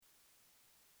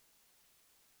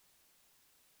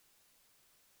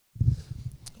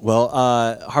Well,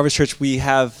 Harvest Church,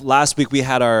 last week we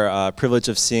had our privilege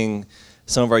of seeing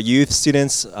some of our youth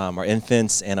students, our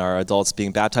infants, and our adults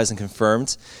being baptized and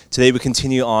confirmed. Today we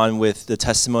continue on with the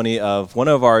testimony of one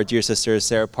of our dear sisters,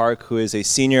 Sarah Park, who is a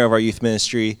senior of our youth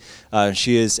ministry.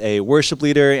 She is a worship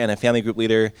leader and a family group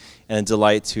leader, and a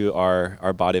delight to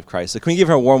our body of Christ. So can we give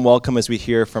her a warm welcome as we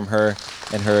hear from her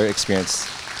and her experience?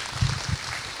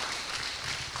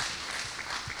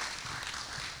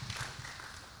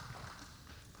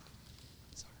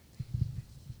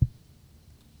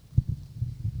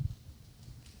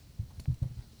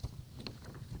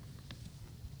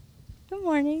 Good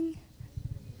morning.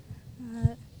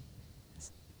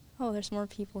 There's more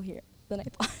people here than I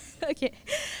thought. Okay,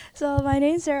 so my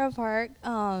name's Sarah Park,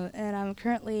 and I'm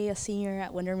currently a senior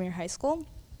at Windermere High School.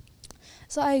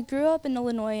 So I grew up in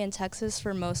Illinois and Texas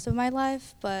for most of my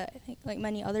life, but I think like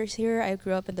many others here, I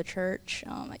grew up in the church.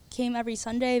 I came every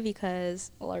Sunday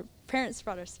because, our parents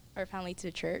brought our family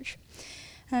to church.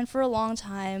 And for a long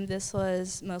time, this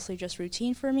was mostly just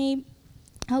routine for me.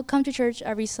 I would come to church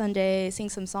every Sunday, sing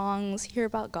some songs, hear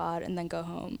about God, and then go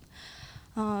home.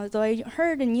 Though I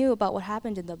heard and knew about what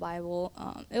happened in the Bible,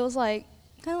 it was kind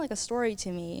of like a story to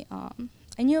me.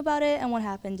 I knew about it and what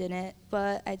happened in it,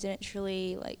 but I didn't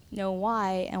truly know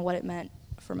why and what it meant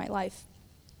for my life.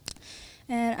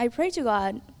 And I prayed to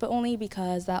God, but only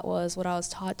because that was what I was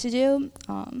taught to do,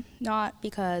 not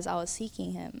because I was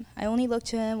seeking Him. I only looked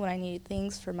to Him when I needed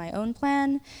things for my own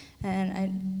plan, and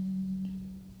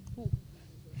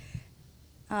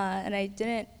I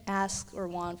didn't ask or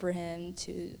want for Him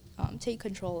to take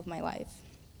control of my life.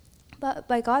 But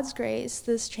by God's grace,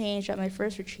 this changed at my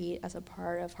first retreat as a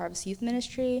part of Harvest Youth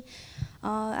Ministry.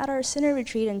 At our Synod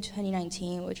retreat in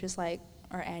 2019, which is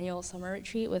our annual summer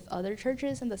retreat with other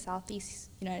churches in the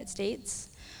Southeast United States.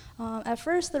 At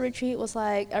first, the retreat was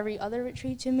like every other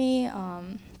retreat to me.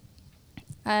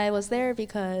 I was there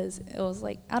because it was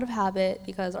out of habit,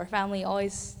 because our family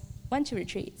always went to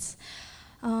retreats.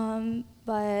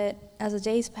 But as the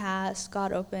days passed,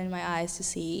 God opened my eyes to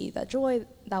see that joy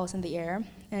that was in the air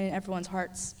and in everyone's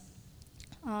hearts.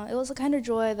 It was a kind of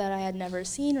joy that I had never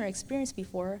seen or experienced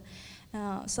before,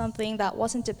 something that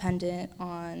wasn't dependent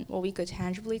on what we could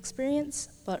tangibly experience,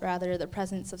 but rather the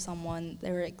presence of someone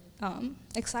they were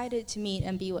excited to meet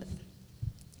and be with.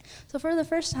 So for the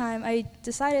first time, I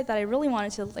decided that I really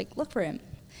wanted to look for Him.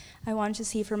 I wanted to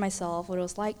see for myself what it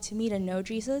was like to meet and know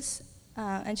Jesus,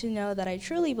 and to know that I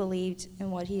truly believed in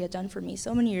what He had done for me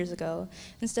so many years ago,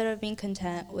 instead of being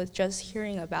content with just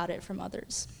hearing about it from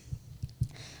others.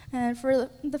 And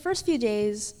for the first few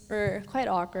days were quite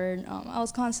awkward. I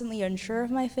was constantly unsure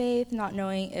of my faith, not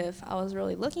knowing if I was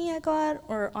really looking at God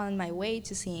or on my way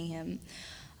to seeing Him.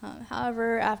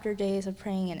 However, after days of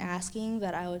praying and asking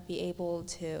that I would be able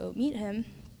to meet Him,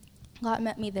 God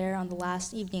met me there on the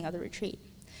last evening of the retreat.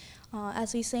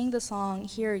 As we sang the song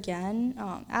Here Again,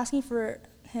 asking for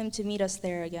Him to meet us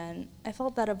there again, I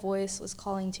felt that a voice was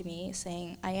calling to me,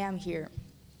 saying, I am here.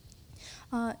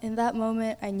 In that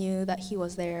moment, I knew that He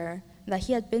was there, and that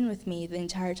He had been with me the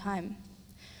entire time.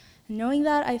 And knowing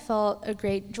that, I felt a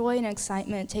great joy and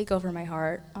excitement take over my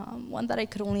heart, one that I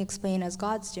could only explain as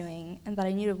God's doing, and that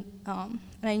I knew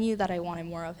that I wanted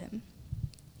more of Him.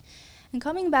 And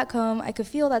coming back home, I could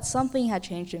feel that something had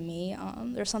changed in me.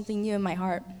 There's something new in my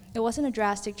heart. It wasn't a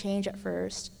drastic change at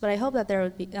first, but I hoped that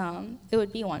it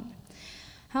would be one.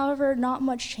 However, not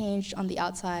much changed on the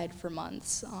outside for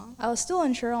months. I was still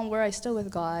unsure on where I stood with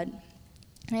God,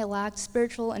 and I lacked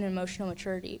spiritual and emotional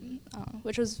maturity,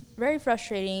 which was very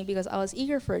frustrating because I was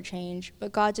eager for a change,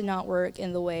 but God did not work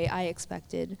in the way I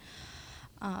expected.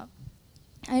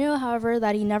 I know, however,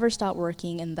 that He never stopped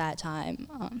working in that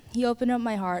time. He opened up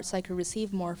my heart so I could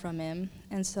receive more from Him,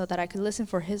 and so that I could listen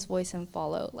for His voice and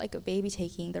follow, like a baby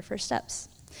taking their first steps.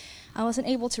 I wasn't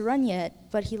able to run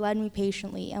yet, but He led me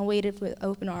patiently and waited with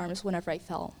open arms whenever I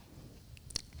fell.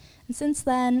 And since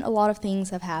then, a lot of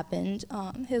things have happened.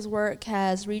 His work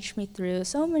has reached me through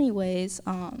so many ways.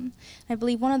 I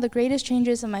believe one of the greatest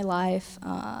changes in my life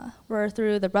were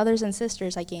through the brothers and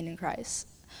sisters I gained in Christ.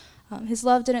 His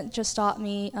love didn't just stop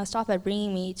at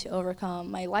bringing me to overcome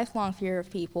my lifelong fear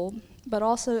of people, but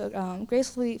also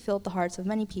gracefully filled the hearts of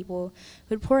many people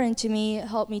who would pour into me,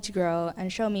 help me to grow,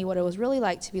 and show me what it was really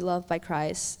like to be loved by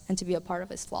Christ and to be a part of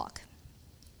His flock.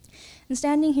 And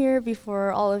standing here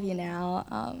before all of you now,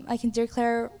 I can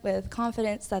declare with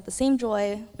confidence that the same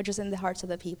joy which is in the hearts of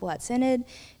the people at Synod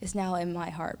is now in my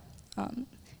heart.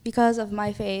 Because of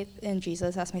my faith in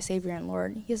Jesus as my Savior and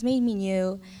Lord, He has made me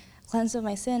new, cleansed of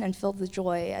my sin, and filled with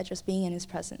joy at just being in His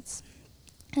presence.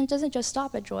 And it doesn't just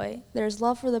stop at joy. There's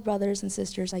love for the brothers and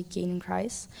sisters I gain in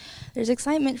Christ. There's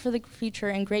excitement for the future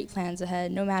and great plans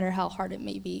ahead, no matter how hard it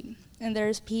may be. And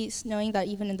there's peace, knowing that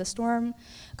even in the storm,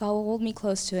 God will hold me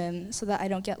close to him so that I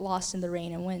don't get lost in the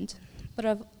rain and wind.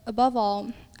 But above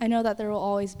all, I know that there will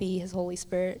always be his Holy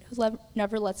Spirit who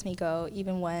never lets me go,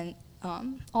 even when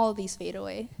all of these fade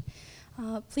away.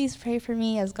 Please pray for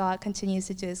me as God continues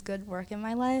to do his good work in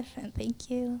my life, and thank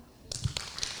you.